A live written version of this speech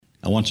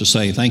I want to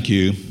say thank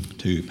you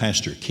to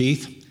Pastor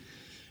Keith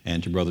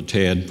and to Brother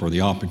Ted for the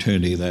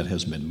opportunity that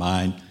has been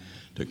mine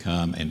to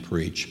come and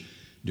preach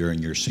during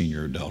your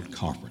senior adult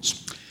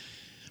conference.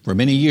 For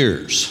many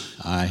years,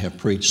 I have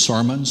preached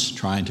sermons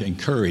trying to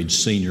encourage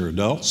senior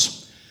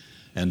adults,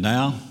 and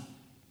now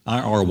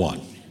I are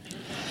one.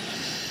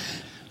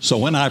 So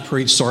when I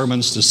preach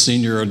sermons to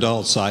senior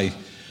adults, I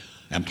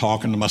am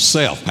talking to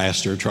myself,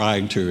 Pastor,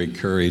 trying to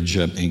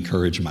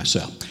encourage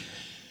myself.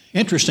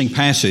 Interesting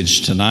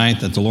passage tonight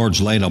that the Lord's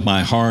laid on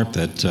my heart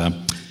that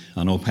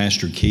I know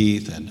Pastor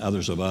Keith and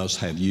others of us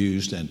have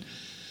used in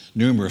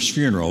numerous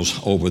funerals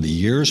over the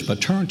years,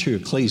 but turn to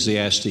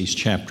Ecclesiastes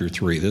chapter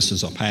 3. This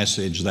is a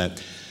passage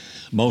that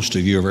most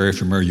of you are very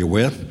familiar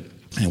with,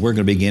 and we're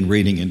going to begin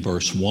reading in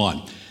verse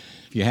 1.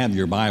 If you have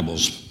your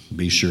Bibles,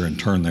 be sure and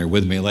turn there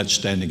with me. Let's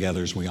stand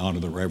together as we honor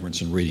the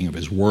reverence and reading of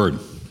His Word.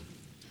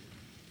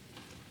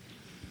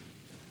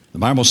 The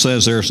Bible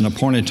says there's an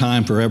appointed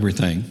time for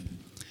everything,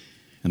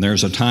 and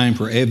there's a time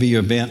for every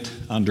event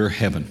under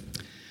heaven,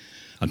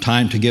 a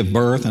time to give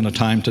birth and a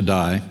time to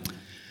die,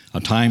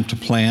 a time to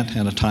plant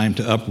and a time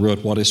to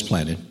uproot what is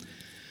planted,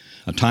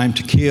 a time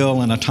to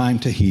kill and a time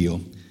to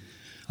heal,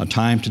 a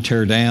time to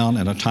tear down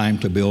and a time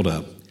to build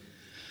up,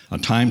 a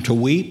time to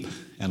weep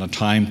and a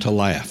time to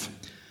laugh,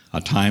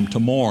 a time to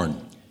mourn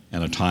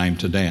and a time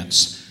to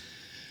dance,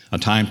 a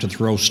time to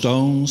throw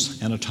stones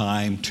and a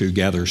time to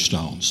gather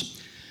stones,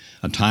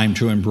 a time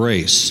to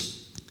embrace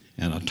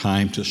and a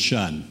time to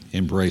shun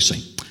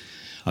embracing,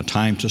 a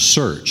time to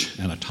search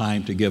and a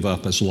time to give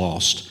up as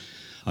lost,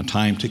 a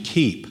time to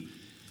keep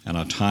and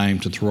a time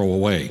to throw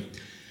away,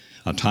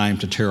 a time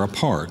to tear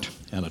apart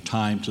and a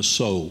time to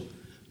sew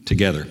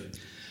together,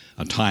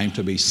 a time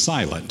to be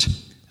silent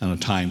and a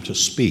time to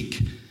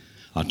speak,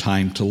 a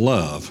time to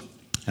love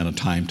and a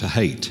time to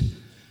hate,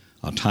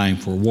 a time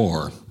for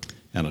war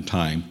and a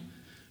time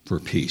for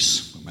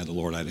peace. May the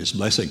Lord add His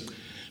blessing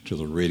to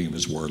the reading of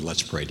His Word.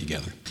 Let's pray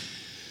together.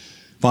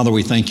 Father,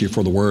 we thank You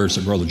for the words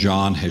that Brother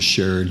John has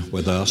shared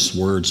with us,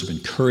 words of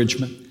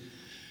encouragement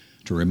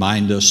to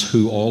remind us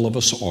who all of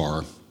us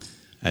are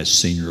as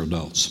senior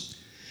adults.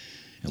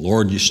 And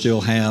Lord, You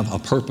still have a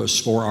purpose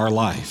for our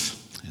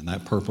life, and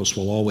that purpose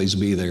will always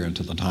be there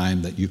until the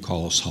time that You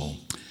call us home.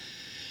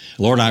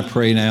 Lord, I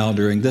pray now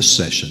during this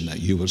session that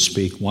You will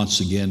speak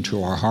once again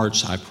to our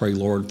hearts. I pray,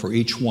 Lord, for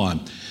each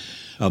one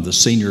of the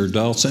senior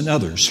adults and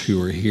others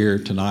who are here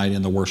tonight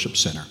in the worship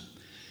center,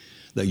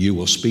 that You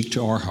will speak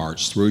to our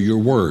hearts through Your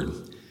word.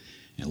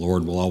 And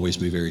Lord, we'll always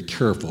be very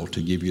careful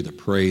to give You the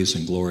praise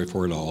and glory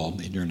for it all.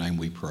 In Your name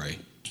we pray.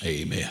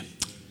 Amen.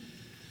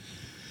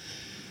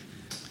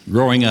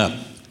 Growing up,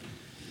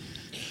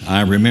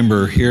 I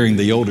remember hearing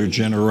the older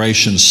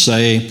generation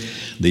say,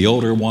 the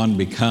older one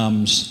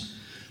becomes,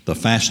 the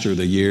faster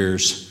the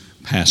years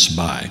pass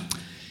by.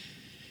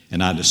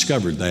 And I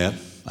discovered that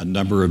a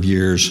number of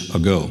years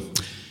ago.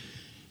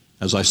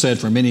 As I said,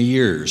 for many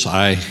years,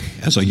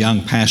 as a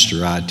young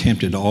pastor, I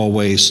attempted to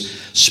always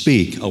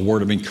speak a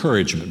word of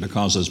encouragement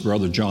because, as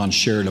Brother John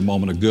shared a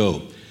moment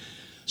ago,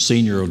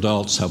 senior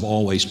adults have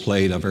always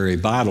played a very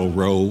vital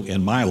role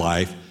in my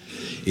life,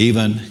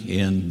 even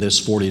in this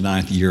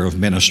 49th year of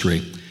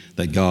ministry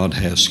that God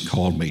has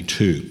called me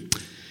to.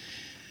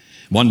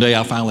 One day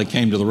I finally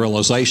came to the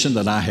realization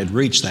that I had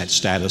reached that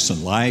status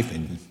in life,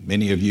 and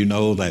many of you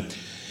know that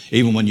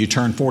even when you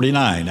turn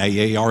 49,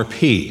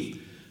 AARP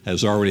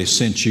has already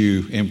sent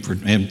you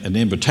an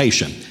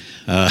invitation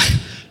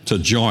to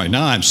join.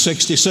 Now I'm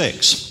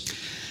 66.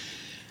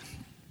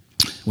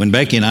 When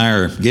Becky and I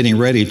are getting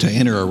ready to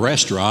enter a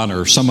restaurant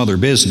or some other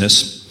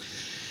business,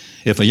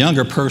 if a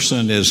younger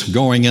person is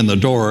going in the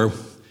door,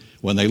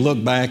 when they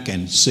look back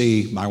and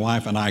see my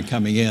wife and I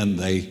coming in,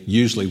 they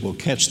usually will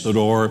catch the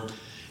door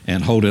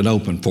and hold it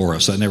open for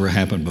us. That never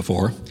happened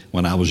before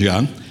when I was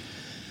young.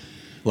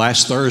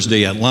 Last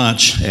Thursday at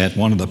lunch at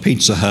one of the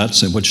Pizza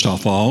Huts in Wichita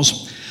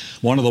Falls,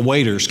 one of the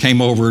waiters came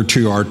over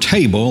to our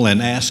table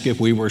and asked if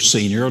we were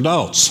senior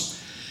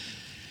adults.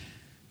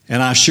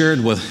 And I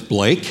shared with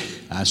Blake,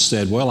 I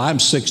said, well, I'm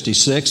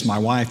 66, my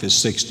wife is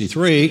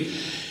 63.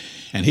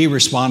 And he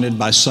responded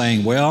by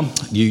saying, well,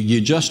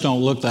 you just don't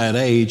look that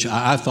age.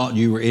 I thought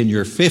you were in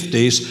your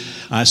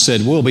 50s. I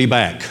said, we'll be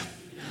back.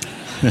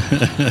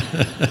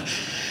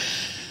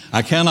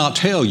 I cannot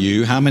tell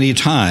you how many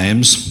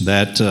times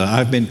that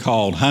I've been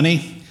called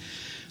honey,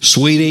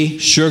 sweetie,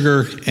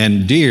 sugar,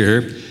 and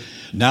dear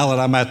now that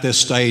I'm at this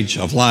stage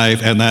of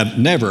life, and that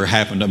never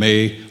happened to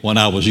me when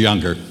I was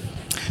younger.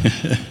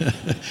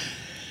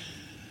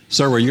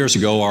 Several years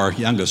ago, our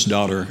youngest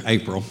daughter,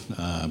 April,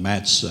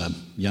 Matt's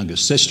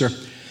youngest sister,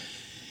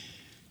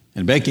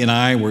 and Becky and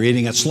I were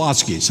eating at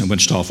Slotsky's in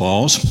Wichita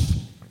Falls,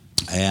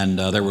 and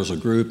there was a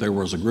group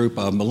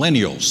of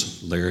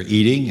millennials there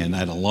eating and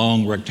at a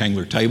long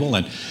rectangular table,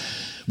 and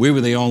we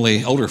were the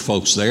only older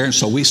folks there, and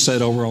so we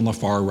sat over on the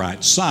far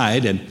right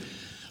side, and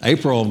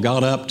April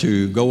got up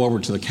to go over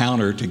to the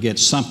counter to get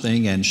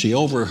something, and she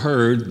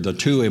overheard the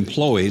two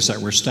employees that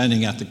were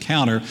standing at the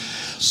counter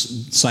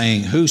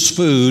saying, "Whose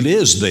food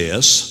is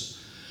this?"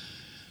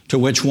 To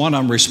which one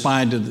of them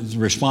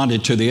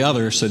responded to the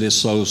other, said,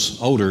 "It's those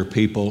older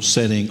people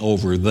sitting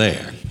over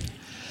there."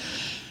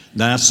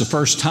 Now, that's the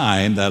first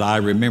time that I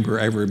remember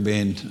ever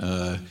being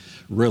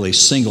really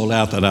singled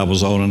out that I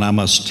was old, and I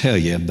must tell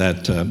you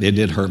that it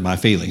did hurt my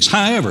feelings.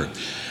 However,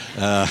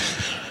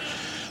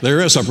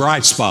 there is a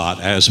bright spot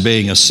as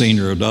being a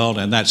senior adult,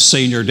 and that's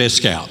senior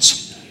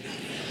discounts.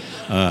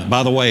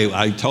 By the way,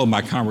 I told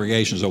my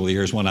congregations over the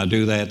years, when I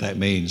do that, that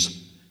means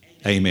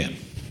amen.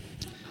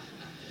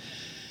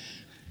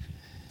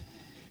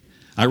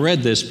 I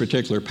read this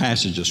particular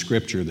passage of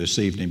Scripture this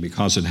evening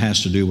because it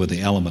has to do with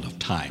the element of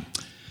time.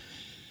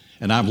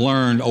 And I've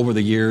learned over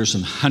the years,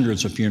 and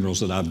hundreds of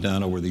funerals that I've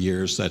done over the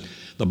years, that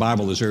the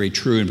Bible is very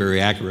true and very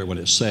accurate when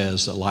it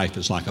says that life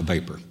is like a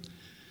vapor.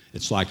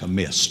 It's like a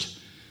mist.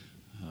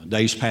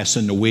 Days pass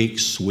into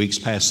weeks, weeks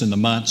pass into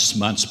months,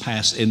 months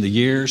pass into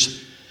years,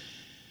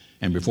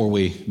 and before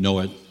we know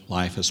it,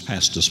 life has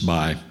passed us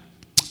by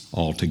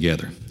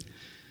altogether.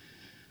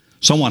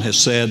 Someone has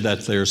said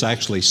that there's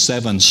actually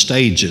 7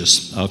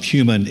 stages of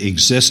human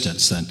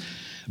existence, and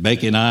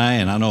Becky and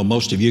I know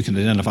most of you can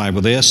identify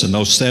with this, and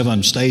those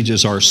 7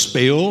 stages are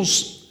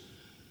spills,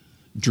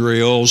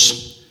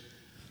 drills,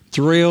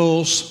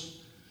 thrills,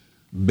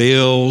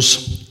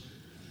 bills,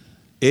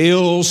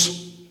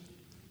 ills,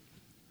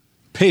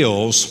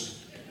 pills,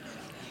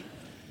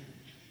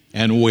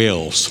 and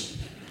wills,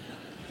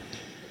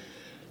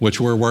 which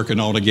we're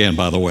working on again,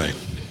 by the way.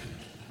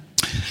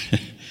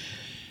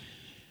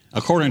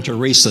 According to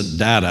recent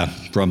data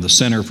from the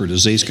Center for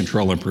Disease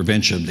Control and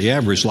Prevention, the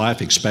average life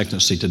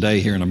expectancy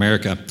today here in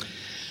America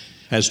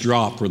has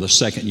dropped for the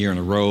 2nd year in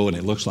a row, and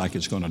it looks like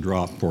it's going to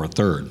drop for a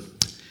 3rd.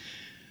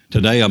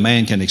 Today, a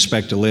man can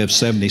expect to live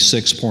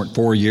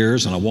 76.4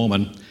 years and a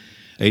woman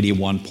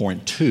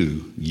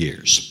 81.2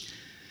 years.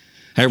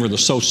 However, the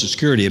Social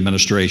Security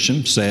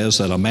Administration says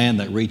that a man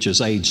that reaches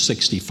age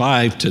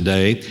 65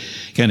 today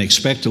can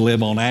expect to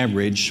live on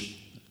average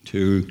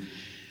to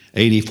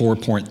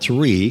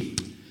 84.3,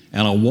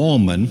 and a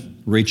woman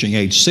reaching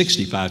age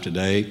 65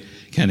 today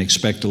can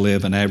expect to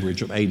live an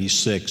average of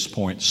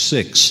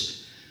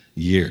 86.6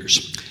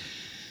 years.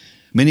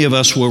 Many of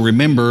us will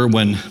remember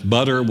when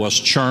butter was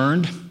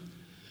churned.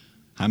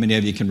 How many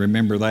of you can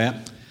remember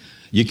that?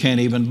 You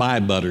can't even buy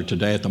butter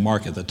today at the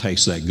market that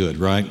tastes that good,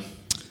 right?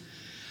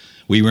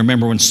 We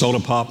remember when soda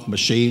pop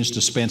machines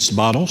dispensed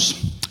bottles,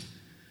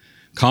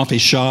 coffee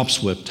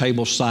shops with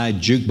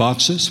table-side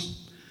jukeboxes,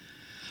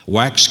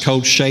 wax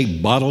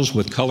coat-shaped bottles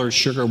with colored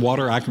sugar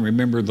water. I can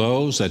remember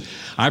those. That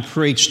I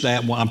preached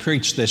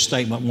this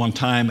statement one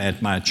time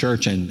at my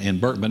church in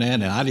Burton,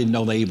 and I didn't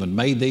know they even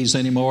made these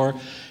anymore.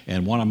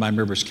 And one of my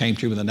members came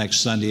to me the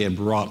next Sunday and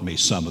brought me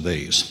some of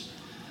these.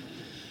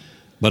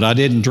 But I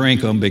didn't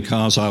drink them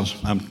because I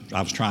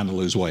was trying to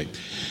lose weight.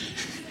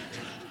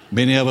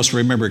 Many of us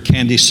remember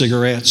candy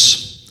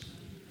cigarettes,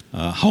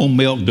 home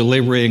milk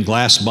delivery in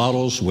glass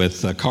bottles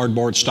with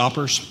cardboard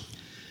stoppers,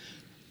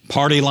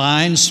 party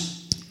lines.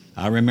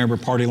 I remember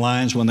party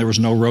lines when there was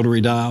no rotary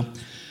dial.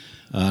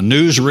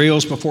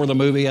 Newsreels before the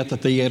movie at the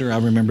theater, I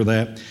remember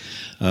that.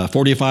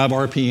 45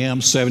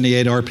 RPM,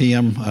 78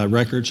 RPM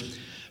records.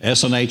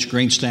 S&H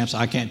green stamps.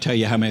 I can't tell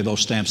you how many of those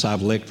stamps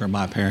I've licked from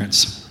my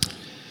parents.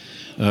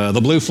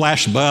 The blue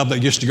flash bulb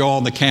that used to go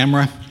on the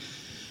camera.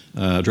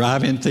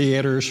 Drive-in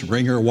theaters,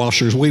 ringer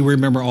washers. We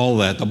remember all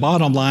that. The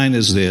bottom line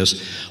is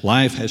this: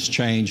 life has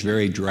changed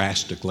very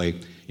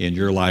drastically in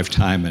your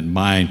lifetime and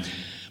mine.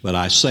 But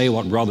I say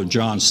what Brother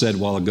John said a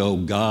while ago: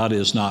 God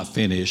is not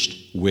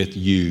finished with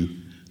you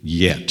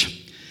yet.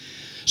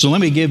 So let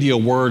me give you a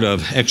word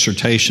of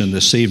exhortation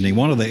this evening.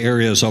 One of the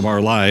areas of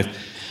our life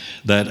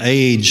that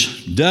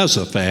age does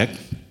affect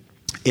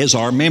is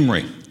our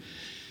memory.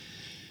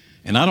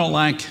 And I don't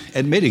like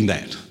admitting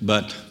that,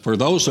 but for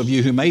those of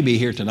you who may be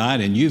here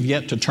tonight and you've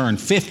yet to turn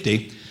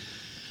 50,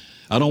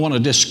 I don't want to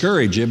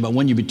discourage you, but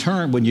when you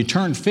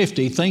turn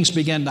 50, things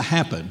begin to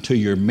happen to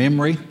your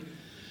memory.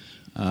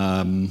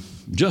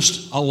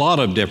 Just a lot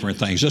of different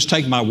things. Just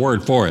take my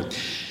word for it.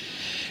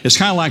 It's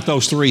kind of like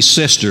those 3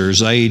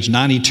 sisters, age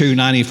 92,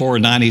 94,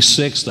 and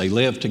 96. They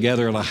lived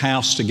together in a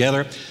house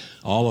together.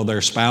 All of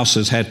their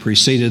spouses had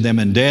preceded them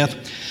in death.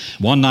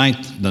 One night,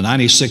 the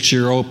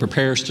 96-year-old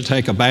prepares to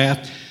take a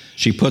bath.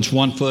 She puts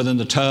one foot in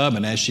the tub,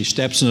 and as she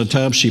steps in the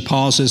tub, she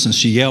pauses and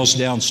she yells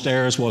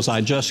downstairs, "Was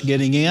I just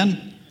getting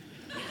in?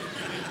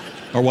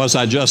 Or was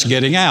I just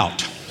getting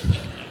out?"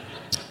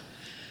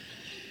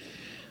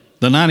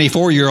 The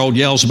 94-year-old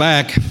yells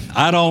back,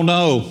 "I don't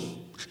know,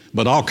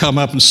 but I'll come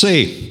up and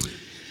see."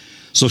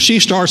 So she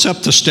starts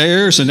up the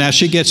stairs, and as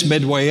she gets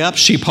midway up,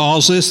 she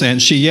pauses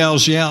and she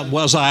yells,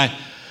 "Was I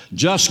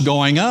just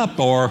going up,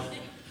 or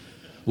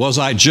was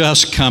I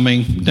just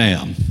coming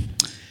down?"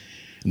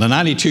 The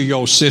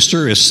 92-year-old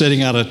sister is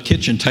sitting at a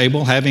kitchen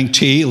table having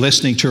tea,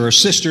 listening to her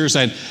sisters,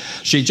 and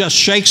she just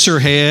shakes her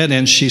head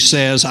and she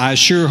says, "I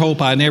sure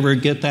hope I never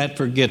get that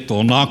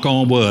forgetful. Knock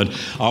on wood.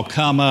 I'll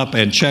come up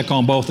and check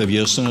on both of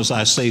you as soon as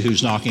I see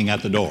who's knocking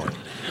at the door."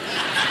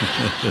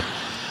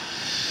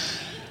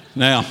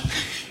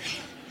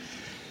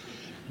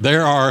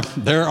 There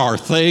are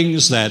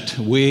things that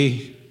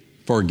we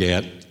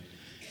forget.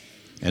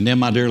 And then,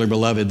 my dearly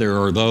beloved, there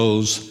are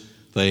those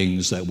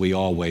things that we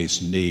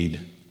always need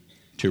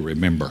to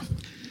remember.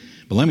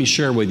 But let me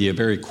share with you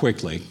very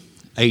quickly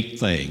 8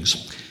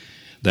 things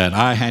that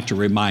I had to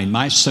remind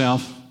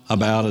myself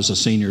about as a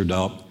senior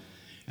adult,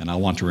 and I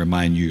want to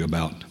remind you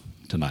about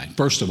tonight.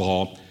 First of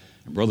all,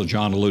 and Brother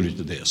John alluded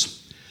to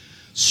this,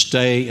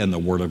 stay in the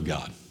Word of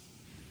God.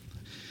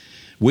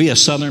 We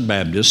as Southern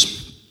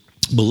Baptists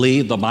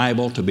believe the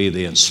Bible to be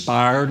the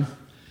inspired,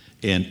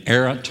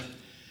 inerrant,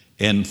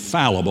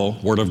 infallible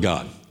Word of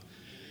God.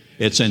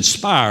 It's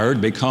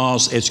inspired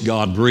because it's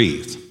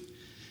God-breathed.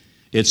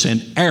 It's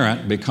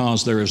inerrant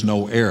because there is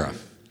no error.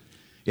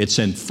 It's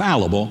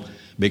infallible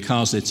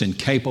because it's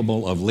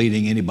incapable of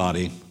leading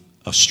anybody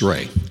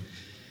astray.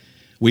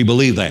 We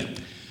believe that.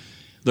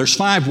 There's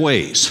 5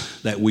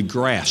 ways that we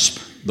grasp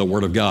the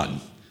Word of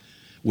God.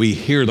 We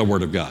hear the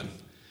Word of God.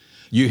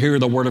 You hear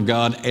the Word of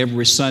God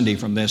every Sunday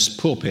from this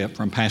pulpit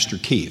from Pastor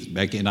Keith.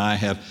 Becky and I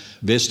have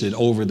visited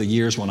over the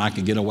years when I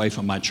could get away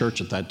from my church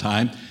at that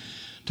time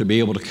to be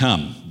able to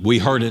come. We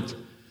heard it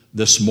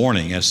this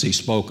morning as he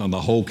spoke on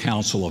the whole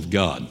counsel of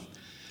God.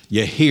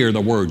 You hear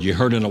the Word. You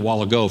heard it a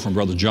while ago from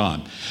Brother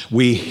John.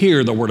 We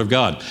hear the Word of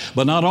God.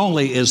 But not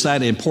only is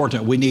that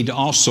important, we need to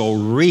also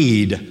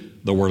read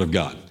the Word of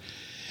God.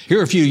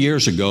 Here a few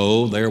years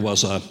ago, there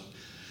was a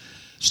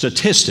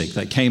statistic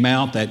that came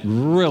out that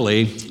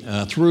really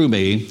threw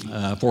me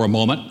for a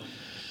moment,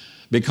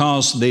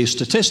 because the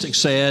statistic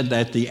said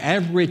that the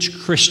average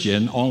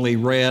Christian only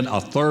read a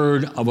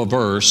third of a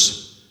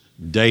verse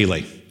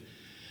daily.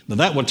 Now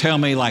that would tell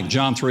me, like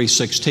John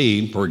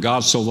 3:16, for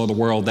God so loved the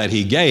world that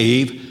he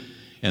gave,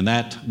 and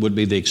that would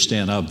be the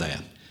extent of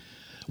that.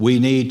 We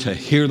need to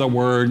hear the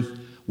Word.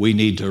 We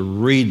need to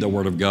read the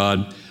Word of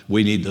God.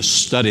 We need to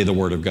study the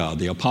Word of God.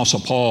 The Apostle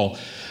Paul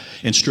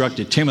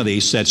instructed Timothy, he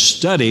said,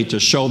 study to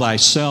show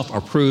thyself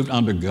approved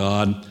unto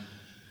God,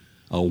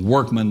 a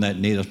workman that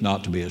needeth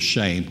not to be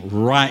ashamed,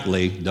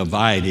 rightly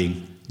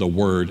dividing the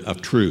word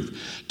of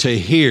truth. To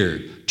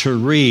hear, to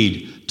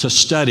read, to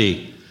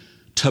study,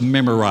 to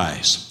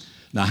memorize.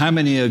 Now, how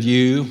many of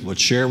you would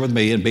share with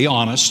me and be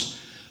honest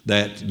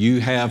that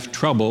you have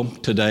trouble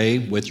today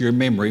with your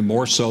memory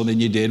more so than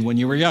you did when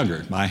you were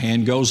younger? My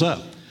hand goes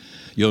up.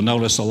 You'll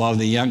notice a lot of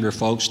the younger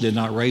folks did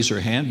not raise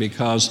their hand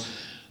because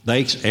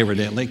they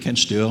evidently can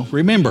still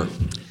remember.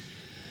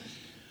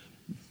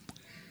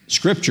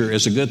 Scripture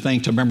is a good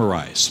thing to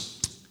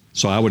memorize.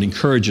 So I would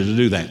encourage you to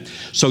do that.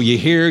 So you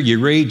hear, you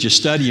read, you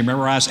study, you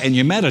memorize, and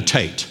you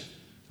meditate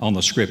on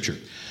the Scripture.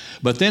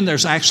 But then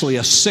there's actually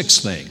a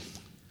 6th thing.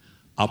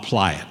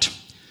 Apply it.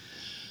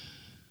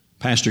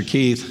 Pastor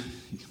Keith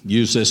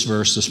used this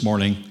verse this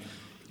morning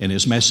in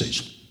his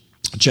message.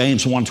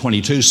 James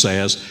 1:22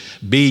 says,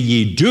 be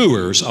ye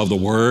doers of the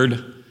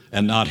word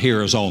and not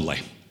hearers only.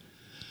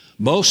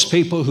 Most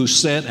people who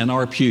sit in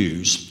our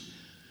pews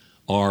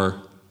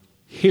are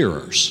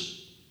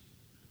hearers,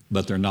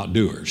 but they're not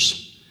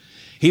doers.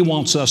 He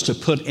wants us to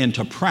put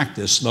into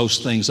practice those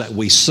things that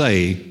we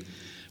say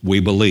we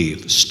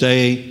believe.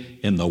 Stay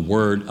in the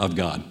Word of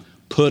God,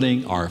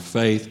 putting our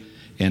faith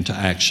into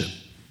action.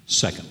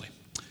 Secondly,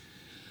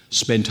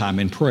 spend time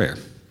in prayer.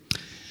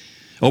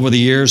 Over the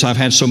years, I've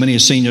had so many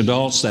senior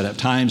adults that at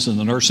times in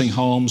the nursing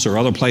homes or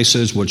other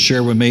places would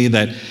share with me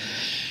that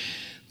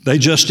they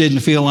just didn't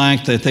feel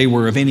like that they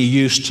were of any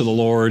use to the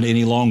Lord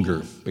any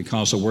longer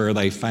because of where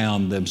they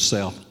found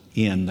themselves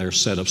in their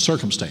set of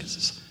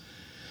circumstances.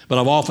 But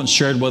I've often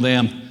shared with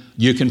them,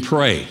 you can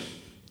pray.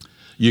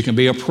 You can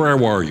be a prayer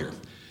warrior.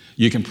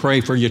 You can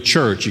pray for your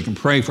church. You can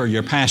pray for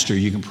your pastor.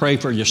 You can pray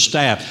for your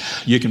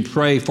staff. You can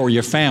pray for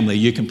your family.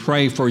 You can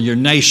pray for your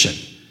nation.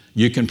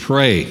 You can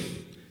pray.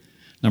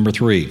 Number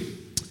 3,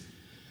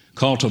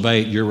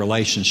 cultivate your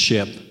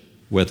relationship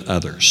with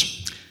others.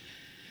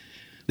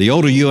 The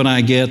older you and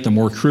I get, the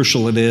more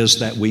crucial it is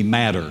that we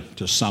matter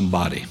to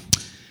somebody.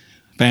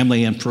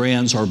 Family and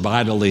friends are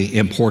vitally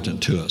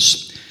important to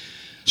us.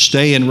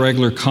 Stay in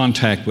regular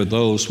contact with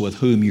those with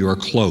whom you are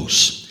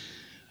close.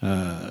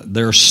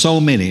 There are so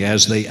many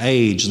as they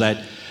age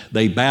that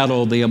they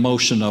battle the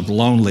emotion of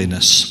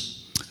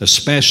loneliness,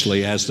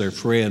 especially as their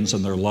friends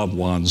and their loved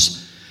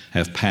ones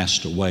have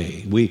passed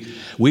away.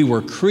 We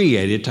were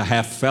created to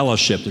have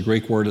fellowship. The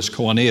Greek word is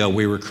koinonia.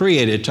 We were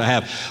created to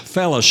have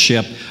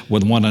fellowship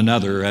with one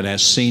another, and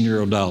as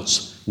senior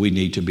adults, we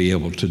need to be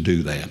able to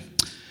do that.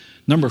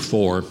 Number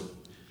 4,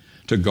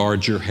 to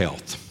guard your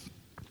health.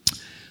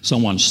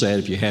 Someone said,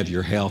 if you have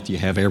your health, you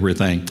have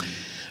everything.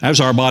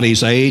 As our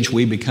bodies age,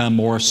 we become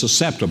more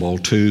susceptible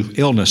to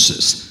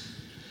illnesses.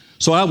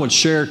 So I would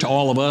share to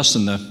all of us,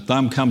 and the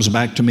thumb comes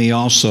back to me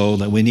also,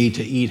 that we need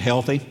to eat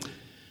healthy.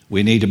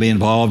 We need to be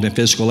involved in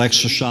physical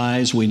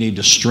exercise. We need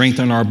to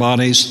strengthen our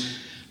bodies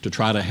to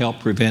try to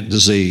help prevent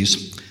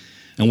disease.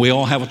 And we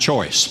all have a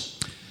choice.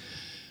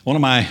 One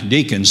of my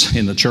deacons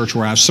in the church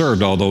where I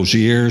served all those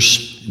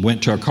years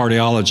went to a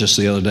cardiologist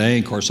the other day.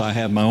 Of course, I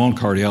have my own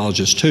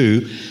cardiologist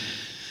too.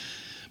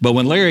 But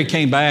when Larry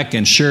came back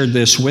and shared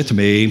this with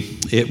me,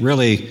 it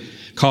really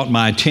caught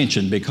my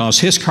attention because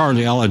his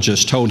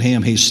cardiologist told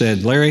him, he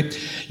said, "Larry,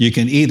 you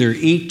can either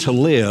eat to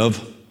live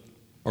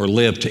or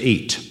live to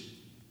eat."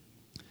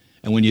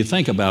 And when you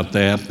think about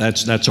that,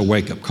 that's a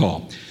wake-up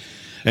call.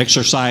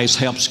 Exercise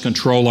helps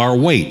control our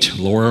weight,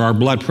 lower our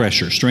blood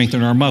pressure,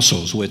 strengthen our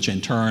muscles, which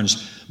in turn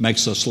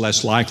makes us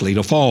less likely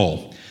to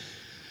fall.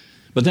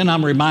 But then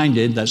I'm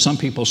reminded that some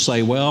people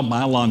say, well,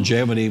 my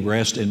longevity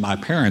rests in my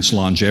parents'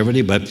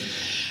 longevity, but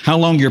how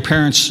long your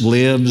parents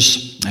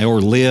lives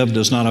or live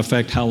does not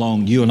affect how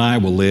long you and I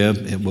will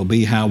live. It will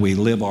be how we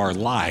live our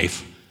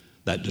life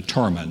that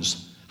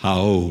determines how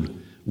old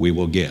we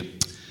will get.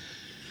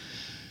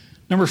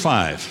 Number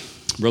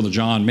 5. Brother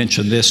John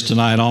mentioned this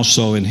tonight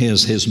also in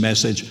his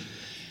message.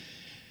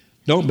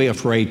 Don't be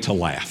afraid to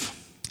laugh.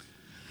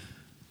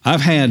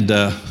 I've had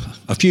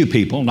a few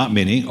people, not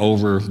many,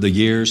 over the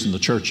years in the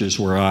churches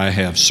where I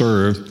have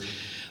served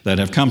that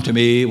have come to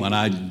me when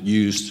I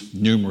used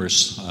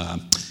numerous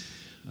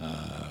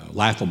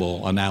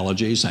laughable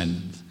analogies,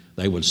 and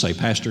they would say,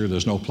 "Pastor,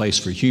 there's no place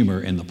for humor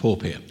in the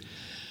pulpit."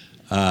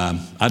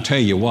 I tell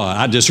you what,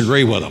 I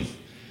disagree with them.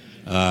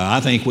 I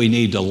think we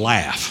need to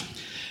laugh.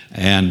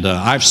 And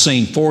I've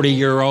seen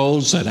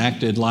 40-year-olds that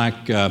acted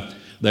like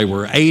they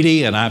were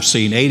 80, and I've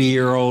seen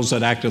 80-year-olds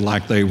that acted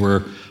like they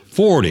were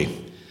 40.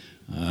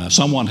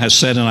 Someone has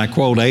said, and I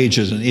quote, "Age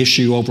is an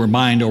issue over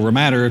mind over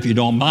matter. If you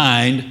don't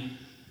mind,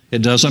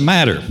 it doesn't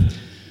matter."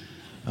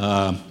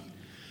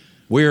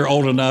 We're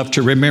old enough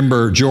to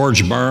remember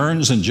George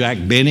Burns and Jack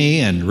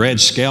Benny and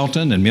Red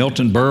Skelton and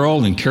Milton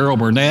Berle and Carol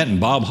Burnett and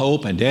Bob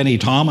Hope and Danny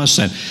Thomas.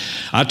 And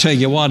I tell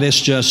you what, it's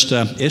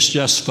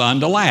just fun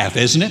to laugh,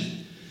 isn't it?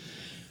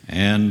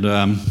 And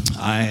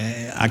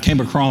I came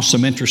across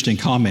some interesting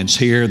comments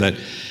here that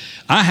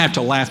I have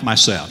to laugh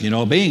myself. You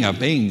know, being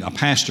a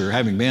pastor,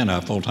 having been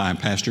a full-time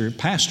pastor,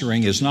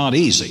 pastoring is not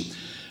easy.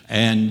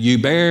 And you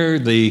bear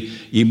the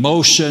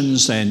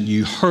emotions and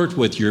you hurt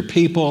with your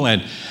people.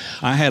 And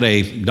I had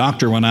a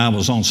doctor when I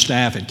was on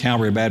staff at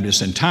Calvary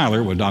Baptist in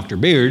Tyler with Dr.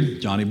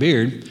 Beard, Johnny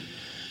Beard,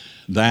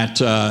 that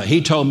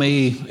he told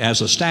me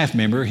as a staff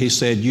member, he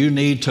said, "You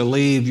need to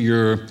leave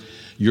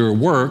your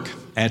work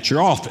at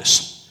your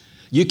office.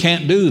 You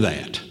can't do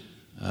that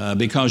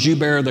because you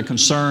bear the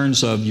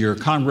concerns of your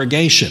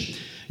congregation.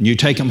 And you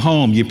take them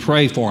home, you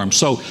pray for them.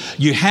 So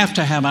you have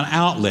to have an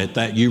outlet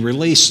that you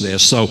release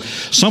this." So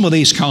some of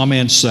these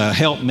comments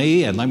help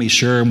me, and let me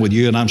share them with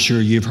you, and I'm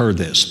sure you've heard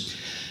this.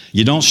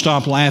 You don't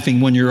stop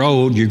laughing when you're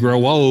old, you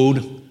grow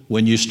old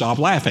when you stop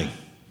laughing.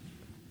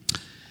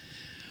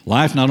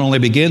 Life not only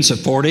begins at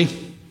 40,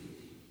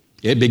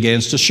 it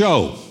begins to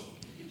show.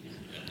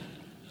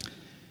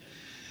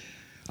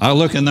 I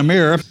look in the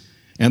mirror,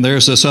 and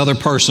there's this other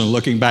person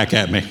looking back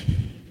at me.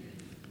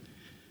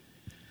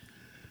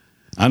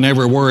 I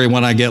never worry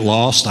when I get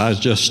lost. I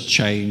just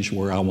change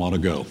where I want to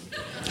go.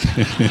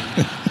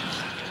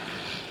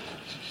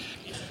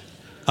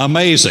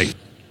 Amazing.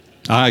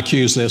 I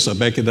accused this of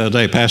Becky the other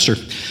day, "Pastor,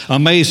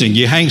 amazing.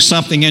 You hang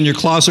something in your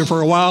closet for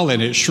a while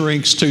and it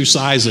shrinks 2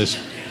 sizes.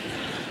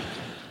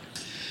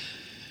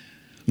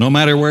 No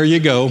matter where you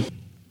go,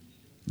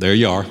 there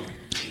you are.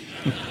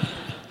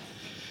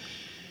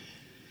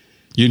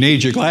 You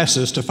need your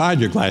glasses to find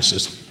your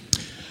glasses."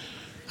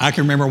 I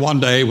can remember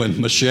one day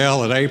when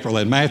Michelle and April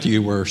and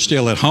Matthew were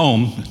still at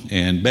home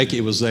and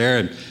Becky was there,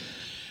 and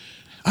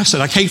I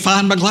said, "I can't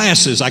find my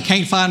glasses. I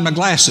can't find my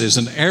glasses."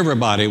 And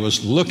everybody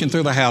was looking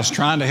through the house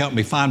trying to help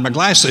me find my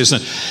glasses.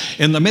 And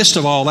in the midst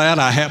of all that,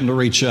 I happened to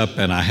reach up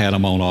and I had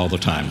them on all the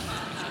time.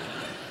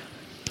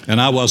 And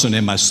I wasn't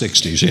in my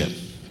 60s yet.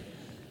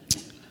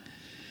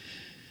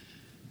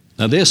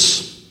 Now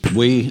this,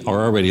 we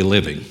are already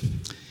living.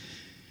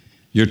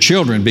 Your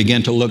children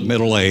begin to look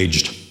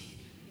middle-aged.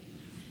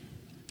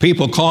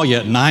 People call you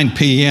at 9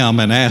 p.m.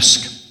 and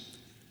ask,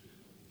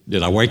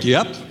 "Did I wake you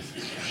up?"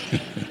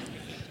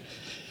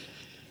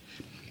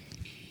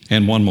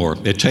 And one more.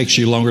 It takes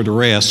you longer to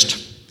rest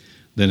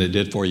than it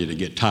did for you to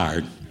get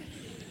tired.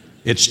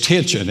 It's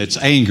tension, it's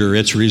anger,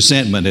 it's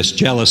resentment, it's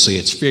jealousy,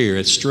 it's fear,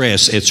 it's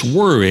stress, it's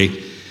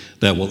worry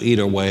that will eat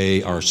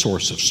away our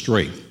source of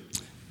strength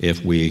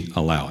if we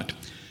allow it.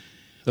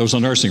 There was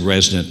a nursing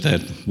resident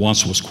that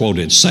once was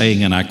quoted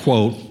saying, and I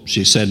quote,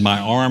 she said, "My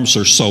arms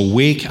are so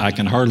weak I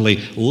can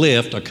hardly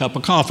lift a cup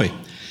of coffee.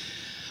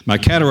 My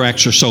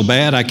cataracts are so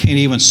bad I can't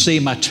even see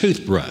my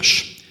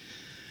toothbrush.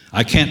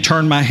 I can't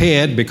turn my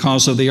head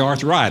because of the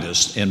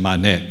arthritis in my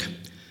neck.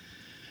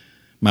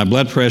 My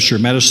blood pressure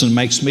medicine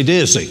makes me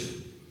dizzy.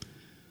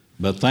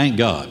 But thank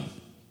God,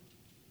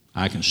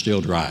 I can still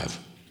drive."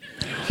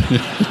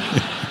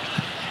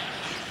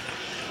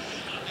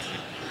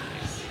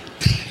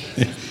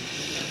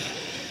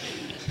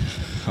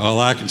 All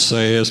I can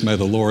say is, may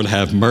the Lord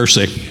have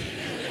mercy.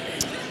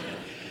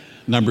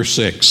 Number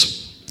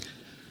 6.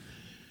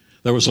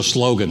 There was a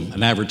slogan,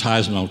 an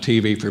advertisement on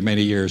TV for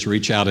many years,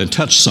 "Reach out and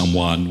touch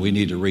someone." We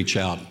need to reach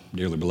out,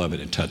 dearly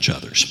beloved, and touch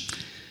others.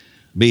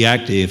 Be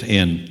active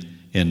in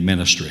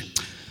ministry.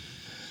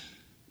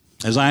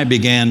 As I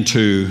began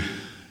to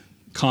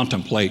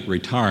contemplate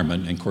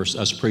retirement, and of course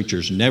us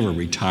preachers never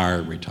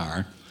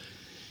retire,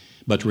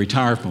 but to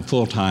retire from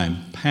full-time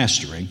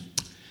pastoring,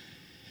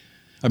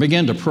 I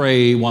began to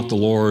pray what the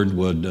Lord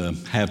would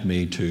have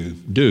me to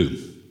do.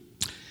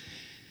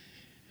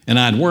 And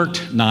I'd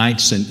worked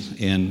nights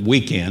and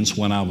weekends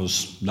when I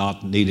was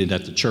not needed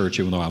at the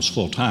church, even though I was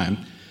full-time,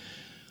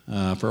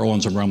 for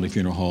Owens and Brumley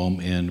Funeral Home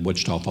in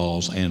Wichita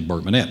Falls and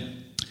Bourbonnette.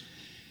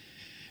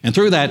 And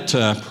through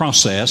that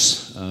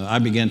process, I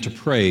began to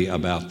pray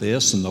about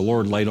this, and the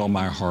Lord laid on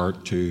my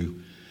heart to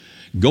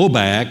go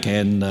back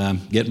and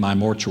get my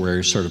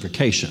mortuary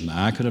certification.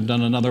 Now, I could have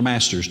done another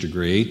master's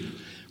degree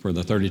for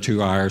the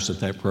 32 hours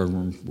that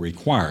program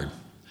required.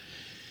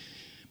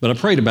 But I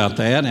prayed about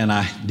that, and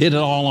I did it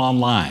all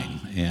online.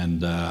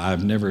 And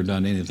I've never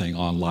done anything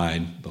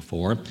online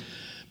before,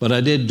 but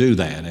I did do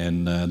that.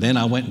 And then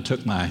I went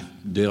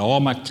and did all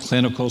my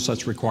clinicals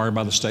that's required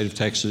by the state of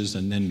Texas,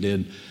 and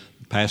then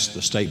passed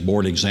the state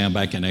board exam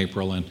back in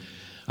April. And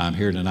I'm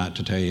here tonight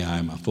to tell you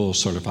I'm a full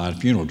certified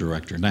funeral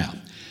director now.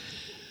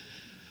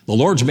 The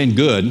Lord's been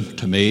good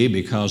to me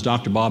because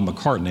Dr. Bob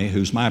McCartney,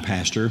 who's my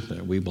pastor,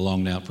 we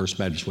belong now at First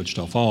Baptist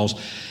Wichita Falls,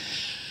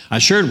 I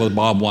shared with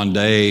Bob one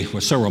day,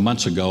 several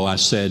months ago, I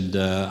said,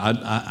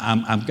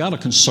 I've got a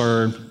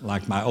concern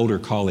like my older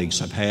colleagues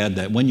have had,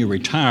 that when you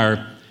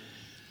retire,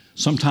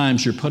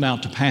 sometimes you're put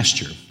out to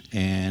pasture.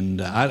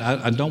 And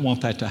I don't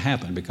want that to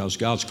happen because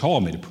God's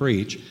called me to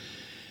preach.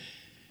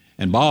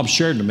 And Bob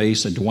shared to me, he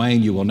said,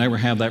 Dwayne, you will never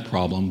have that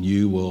problem.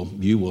 You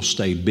will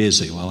stay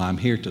busy. Well, I'm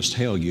here to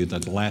tell you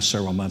that the last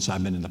several months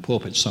I've been in the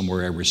pulpit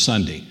somewhere every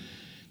Sunday.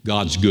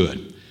 God's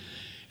good.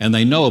 And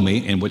they know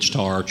me in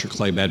Wichita Archer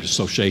Clay Baptist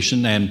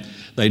Association, and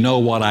they know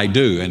what I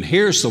do. And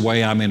here's the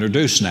way I'm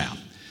introduced now.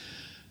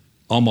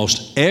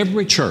 Almost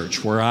every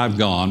church where I've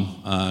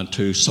gone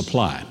to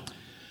supply,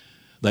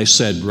 they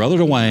said, Brother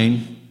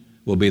Dwayne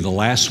will be the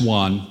last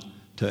one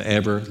to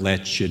ever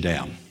let you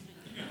down.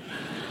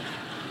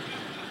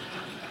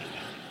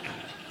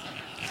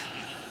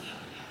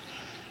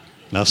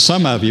 Now,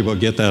 some of you will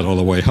get that on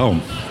the way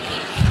home.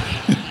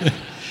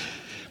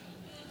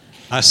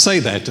 I say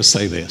that to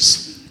say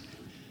this.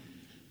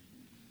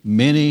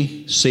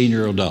 Many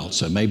senior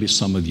adults, and maybe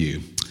some of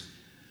you,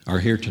 are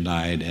here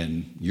tonight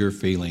and you're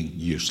feeling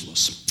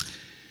useless.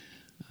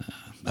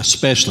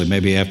 Especially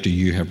maybe after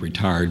you have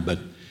retired, but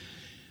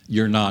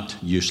you're not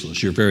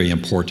useless. You're very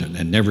important,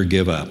 and never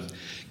give up.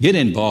 Get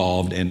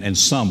involved in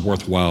some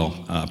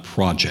worthwhile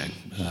project.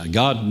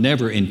 God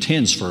never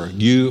intends for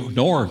you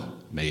nor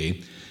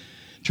me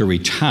to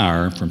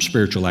retire from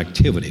spiritual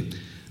activity.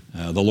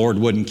 The Lord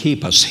wouldn't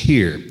keep us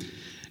here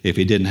if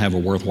He didn't have a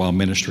worthwhile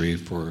ministry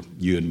for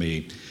you and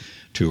me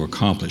to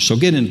accomplish. So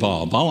get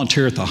involved.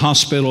 Volunteer at the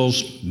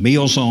hospitals,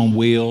 Meals on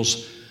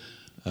Wheels.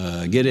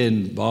 Get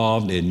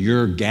involved in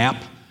your GAP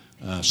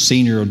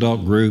senior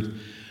adult group,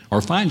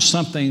 or find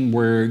something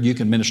where you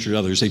can minister to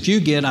others. If you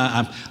get,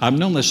 I've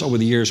known this over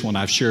the years when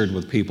I've shared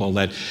with people,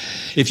 that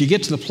if you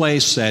get to the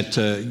place that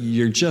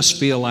you just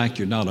feel like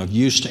you're not of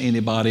use to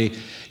anybody,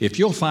 if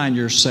you'll find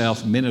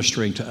yourself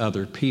ministering to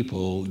other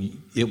people,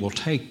 it will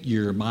take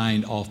your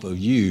mind off of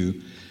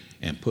you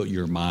and put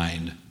your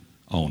mind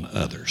on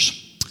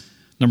others.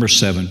 Number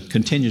 7,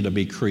 continue to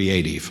be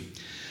creative.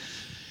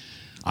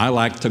 I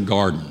like to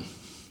garden.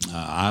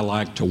 I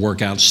like to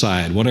work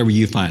outside. Whatever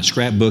you find,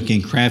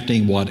 scrapbooking,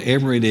 crafting,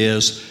 whatever it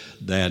is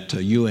that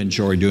you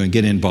enjoy doing,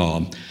 get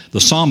involved.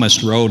 The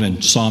psalmist wrote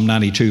in Psalm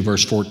 92,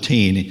 verse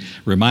 14, he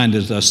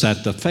reminded us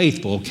that the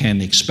faithful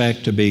can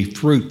expect to be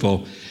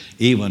fruitful,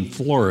 even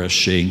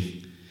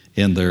flourishing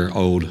in their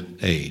old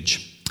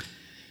age.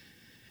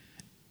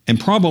 And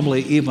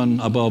probably even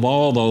above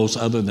all those,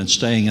 other than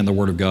staying in the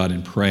Word of God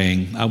and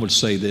praying, I would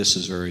say this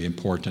is very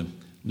important.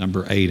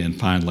 Number 8, and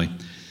finally,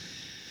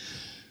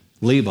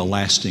 leave a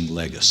lasting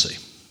legacy.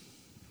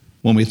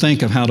 When we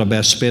think of how to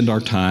best spend our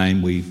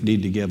time, we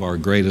need to give our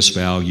greatest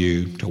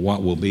value to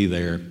what will be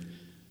there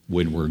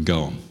when we're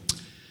gone.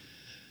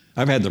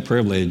 I've had the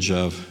privilege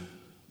of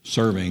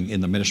serving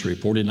in the ministry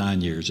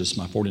 49 years. This is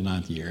my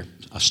 49th year.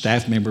 A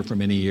staff member for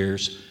many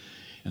years,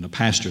 and a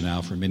pastor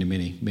now for many,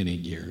 many, many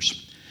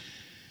years.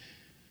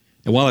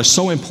 And while it's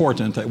so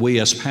important that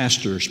we as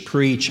pastors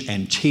preach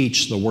and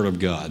teach the Word of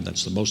God,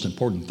 that's the most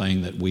important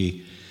thing that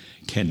we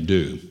can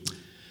do.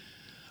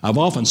 I've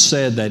often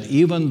said that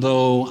even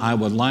though I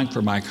would like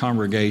for my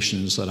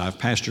congregations that I've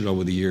pastored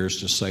over the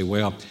years to say,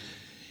 well,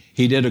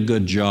 he did a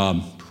good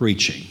job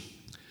preaching,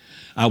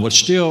 I would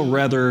still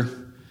rather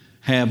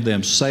have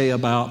them say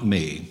about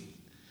me,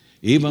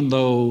 even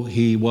though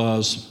he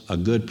was a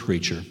good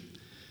preacher,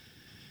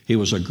 he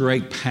was a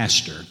great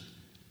pastor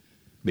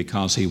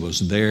because he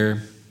was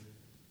there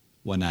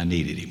when I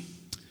needed him.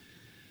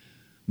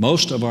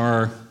 Most of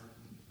our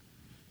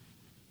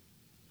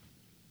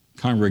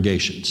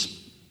congregations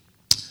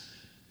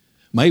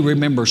may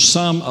remember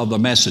some of the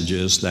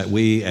messages that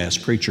we as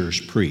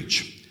preachers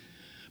preach,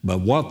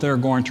 but what they're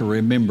going to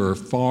remember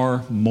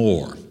far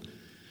more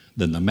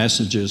than the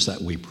messages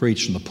that we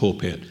preach in the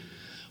pulpit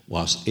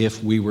was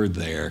if we were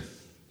there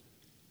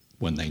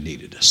when they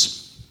needed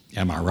us.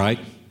 Am I right?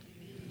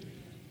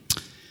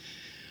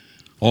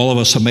 All of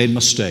us have made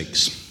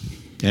mistakes.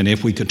 And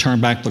if we could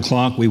turn back the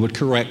clock, we would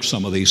correct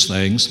some of these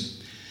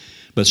things.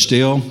 But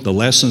still, the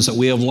lessons that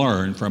we have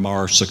learned from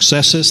our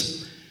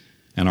successes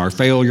and our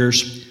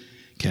failures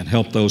can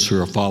help those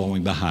who are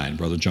following behind.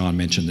 Brother John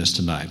mentioned this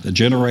tonight. The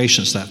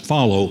generations that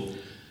follow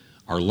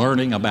are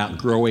learning about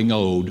growing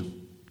old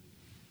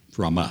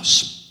from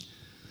us.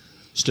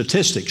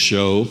 Statistics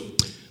show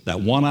that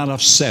 1 out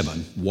of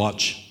 7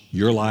 watch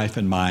your life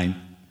and mine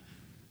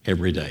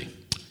every day.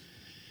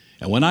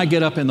 And when I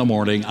get up in the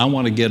morning, I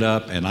want to get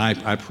up and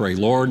I pray,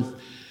 Lord,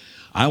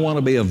 I want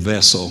to be a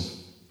vessel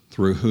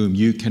through whom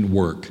you can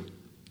work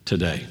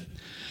today.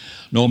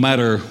 No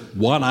matter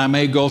what I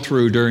may go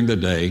through during the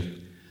day,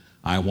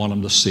 I want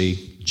them to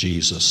see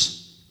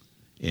Jesus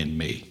in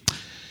me.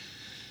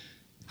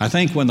 I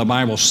think when the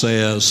Bible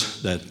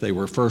says that they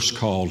were first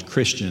called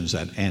Christians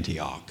at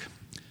Antioch,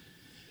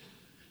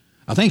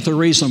 I think the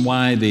reason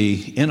why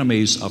the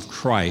enemies of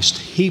Christ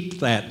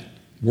heaped that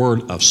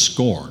word of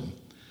scorn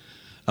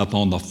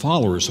upon the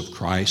followers of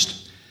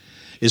Christ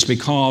is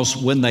because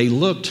when they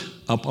looked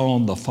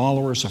upon the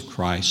followers of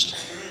Christ,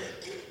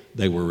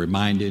 they were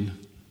reminded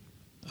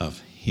of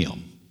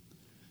Him.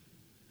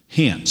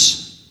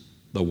 Hence,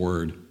 the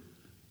word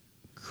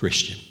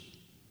Christian.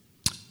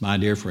 My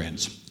dear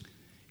friends,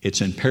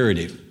 it's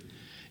imperative,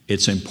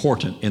 it's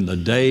important in the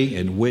day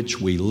in which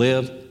we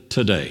live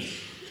today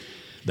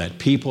that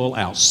people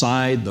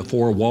outside the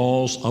four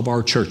walls of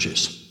our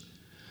churches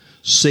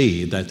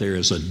see that there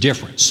is a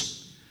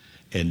difference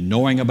in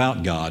knowing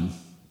about God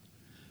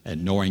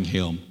and knowing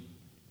Him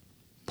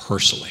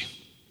personally.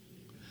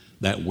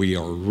 That we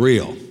are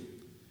real,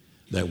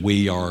 that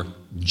we are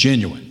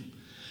genuine,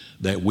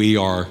 that we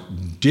are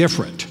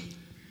different.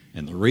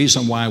 And the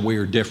reason why we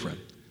are different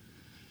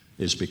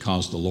is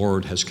because the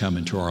Lord has come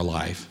into our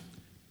life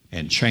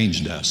and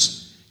changed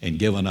us and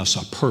given us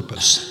a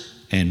purpose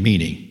and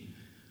meaning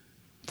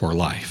for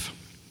life.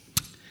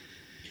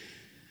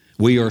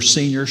 We are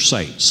senior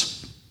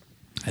saints,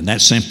 and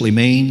that simply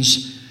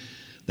means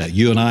that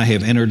you and I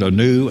have entered a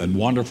new and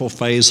wonderful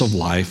phase of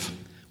life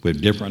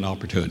with different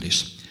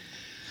opportunities,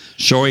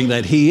 showing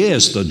that He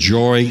is the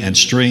joy and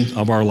strength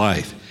of our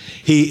life.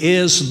 He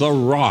is the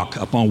rock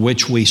upon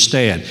which we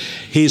stand.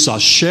 He's a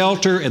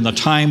shelter in the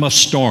time of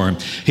storm.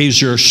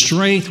 He's your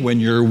strength when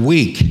you're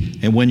weak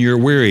and when you're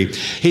weary.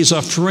 He's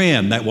a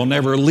friend that will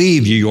never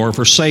leave you or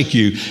forsake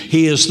you.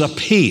 He is the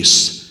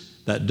peace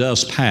that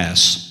does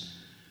pass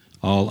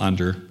all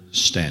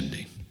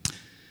understanding.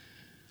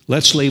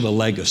 Let's leave a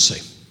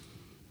legacy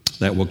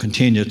that will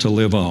continue to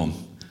live on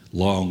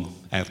long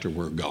after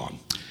we're gone.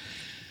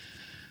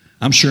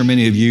 I'm sure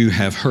many of you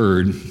have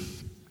heard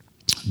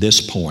this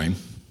poem.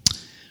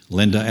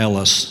 Linda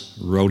Ellis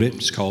wrote it.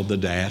 It's called The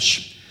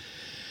Dash.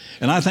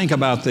 And I think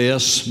about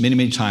this many,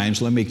 many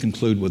times. Let me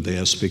conclude with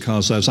this,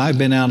 because as I've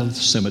been out of the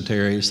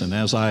cemeteries and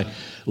as I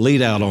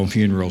lead out on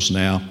funerals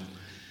now,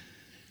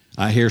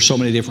 I hear so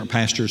many different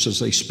pastors as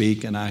they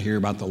speak, and I hear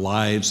about the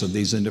lives of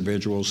these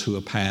individuals who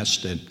have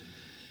passed and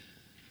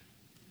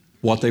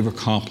what they've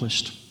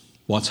accomplished,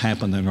 what's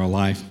happened in their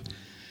life.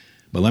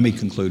 But let me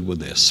conclude with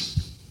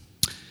this.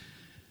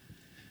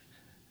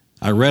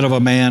 I read of a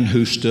man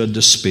who stood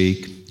to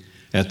speak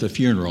at the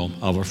funeral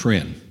of a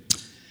friend.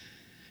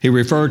 He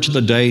referred to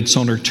the dates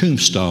on her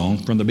tombstone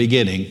from the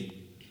beginning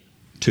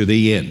to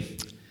the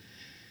end.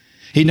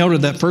 He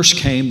noted that first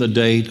came the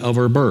date of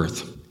her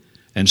birth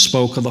and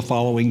spoke of the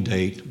following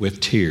date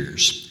with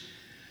tears.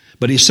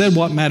 But he said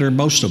what mattered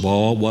most of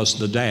all was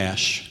the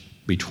dash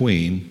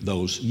between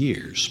those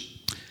years.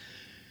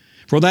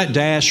 For that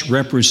dash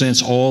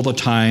represents all the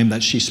time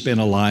that she spent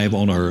alive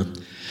on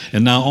earth,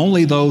 and now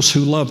only those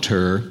who loved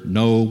her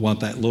know what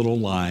that little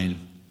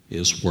line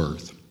is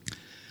worth.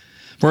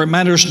 For it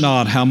matters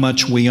not how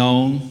much we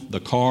own, the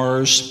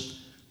cars,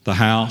 the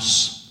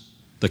house,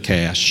 the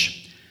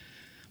cash.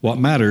 What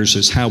matters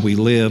is how we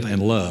live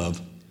and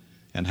love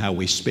and how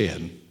we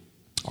spend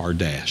our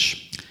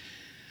dash.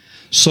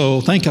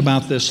 So think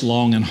about this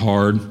long and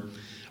hard.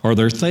 Are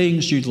there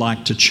things you'd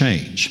like to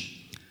change?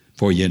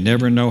 For you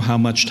never know how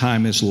much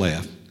time is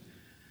left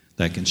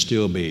that can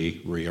still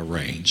be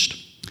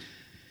rearranged.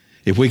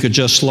 If we could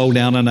just slow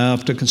down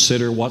enough to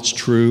consider what's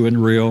true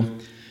and real,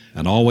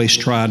 and always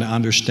try to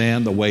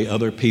understand the way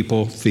other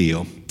people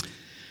feel,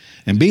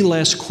 and be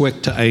less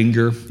quick to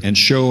anger and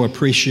show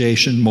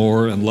appreciation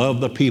more and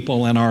love the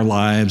people in our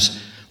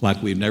lives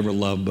like we've never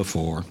loved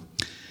before.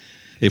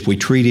 If we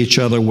treat each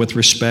other with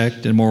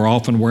respect and more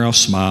often wear a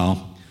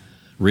smile,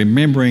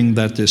 remembering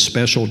that this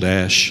special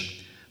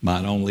dash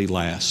might only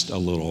last a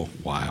little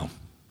while.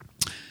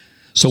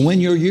 So when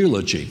your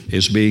eulogy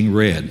is being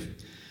read,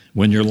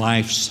 when your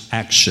life's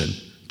action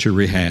to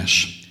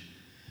rehash,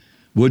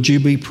 would you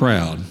be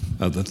proud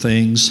of the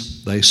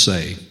things they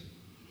say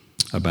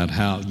about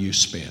how you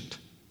spent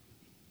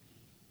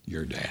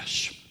your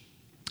dash?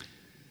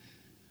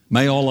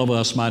 May all of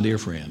us, my dear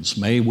friends,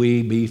 may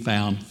we be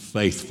found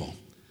faithful,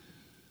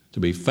 to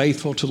be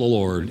faithful to the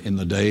Lord in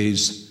the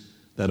days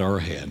that are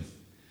ahead.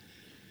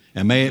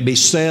 And may it be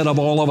said of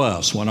all of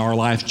us when our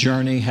life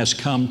journey has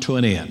come to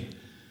an end,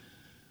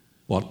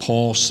 what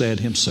Paul said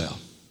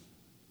himself,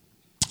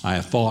 I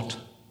have fought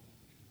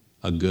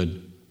a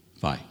good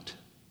fight.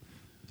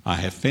 I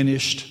have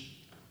finished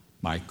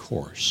my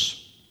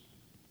course,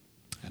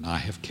 and I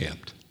have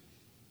kept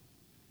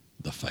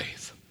the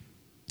faith.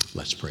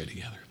 Let's pray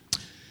together.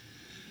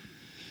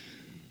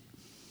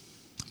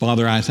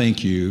 Father, I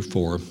thank you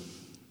for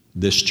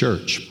this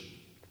church.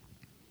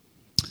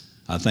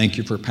 I thank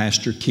you for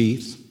Pastor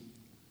Keith,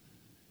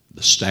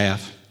 the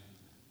staff,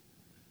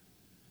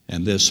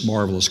 and this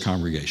marvelous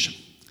congregation.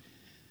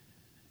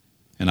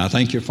 And I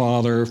thank you,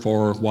 Father,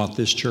 for what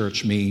this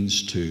church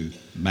means to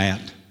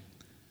Matt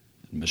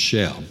and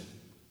Michelle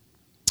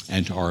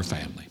and to our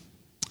family.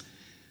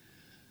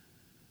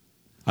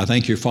 I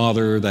thank you,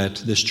 Father, that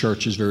this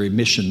church is very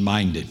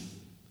mission-minded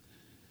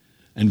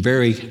and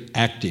very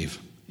active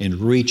in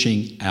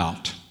reaching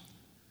out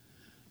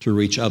to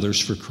reach others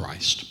for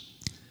Christ.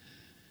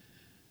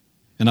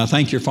 And I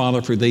thank you,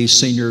 Father, for these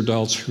senior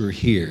adults who are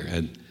here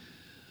and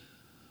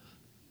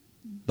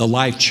the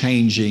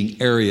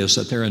life-changing areas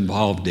that they're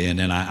involved in.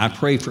 And I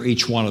pray for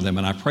each one of them.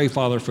 And I pray,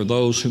 Father, for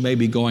those who may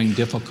be going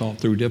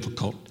through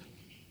difficult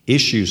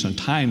issues and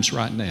times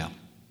right now,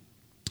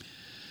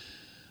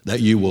 that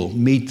you will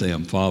meet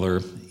them,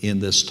 Father, in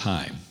this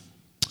time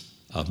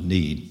of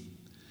need.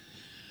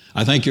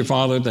 I thank you,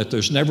 Father, that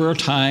there's never a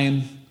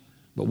time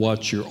but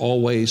what you're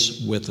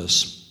always with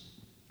us.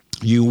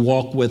 You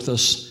walk with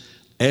us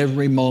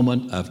every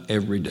moment of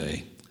every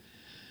day.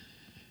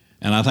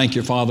 And I thank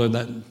you, Father,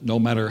 that no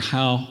matter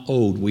how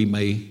old we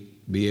may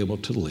be able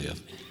to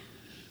live,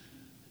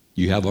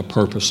 you have a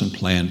purpose and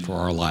plan for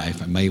our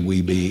life, and may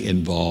we be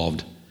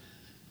involved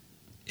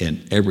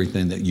in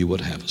everything that you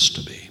would have us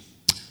to be.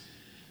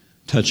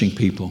 Touching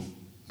people,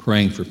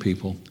 praying for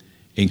people,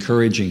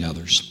 encouraging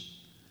others.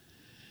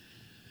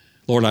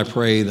 Lord, I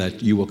pray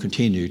that you will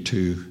continue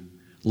to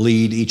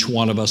lead each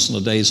one of us in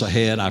the days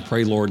ahead. I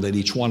pray, Lord, that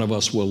each one of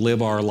us will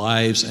live our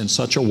lives in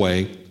such a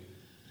way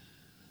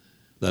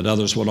that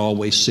others would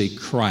always see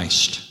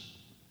Christ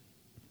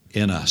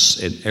in us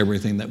in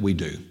everything that we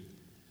do.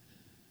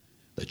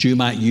 That you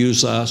might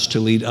use us to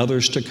lead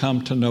others to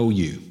come to know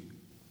you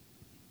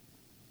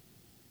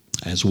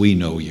as we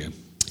know you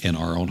in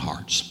our own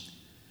hearts.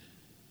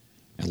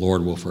 And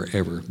Lord, we'll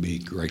forever be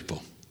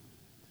grateful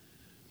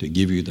to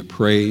give you the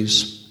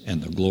praise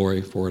and the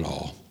glory for it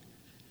all.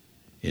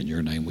 In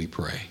your name we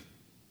pray.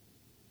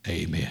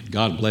 Amen.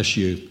 God bless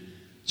you.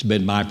 It's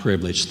been my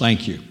privilege.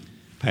 Thank you,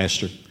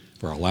 Pastor,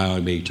 for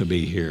allowing me to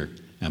be here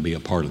and be a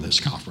part of this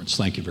conference.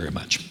 Thank you very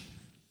much.